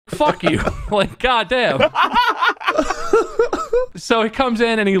fuck you. Like, goddamn. So he comes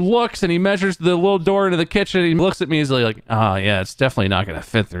in and he looks and he measures the little door into the kitchen. And he looks at me. He's like, oh, yeah, it's definitely not going to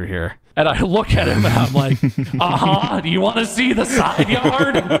fit through here. And I look at him and I'm like, do you want to see the side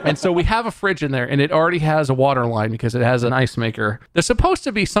yard? And so we have a fridge in there and it already has a water line because it has an ice maker. There's supposed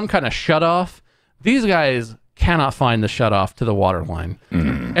to be some kind of shutoff. These guys cannot find the shutoff to the water line.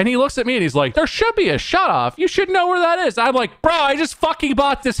 And he looks at me and he's like, there should be a shutoff. You should know where that is. I'm like, bro, I just fucking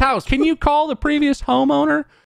bought this house. Can you call the previous homeowner